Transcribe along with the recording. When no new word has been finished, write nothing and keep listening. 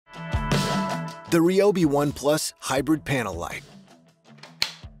The RYOBI One Plus Hybrid Panel Light.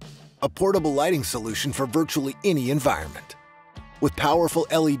 A portable lighting solution for virtually any environment. With powerful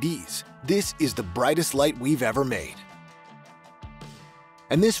LEDs, this is the brightest light we've ever made.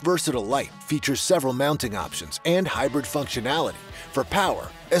 And this versatile light features several mounting options and hybrid functionality for power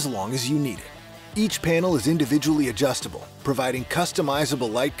as long as you need it. Each panel is individually adjustable, providing customizable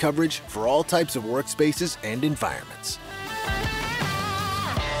light coverage for all types of workspaces and environments.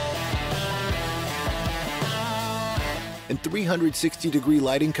 And 360-degree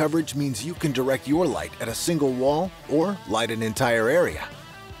lighting coverage means you can direct your light at a single wall or light an entire area.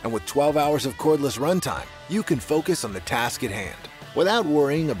 And with 12 hours of cordless runtime, you can focus on the task at hand without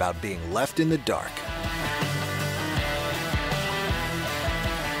worrying about being left in the dark.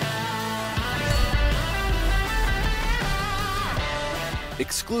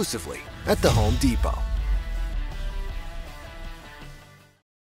 Exclusively at the Home Depot.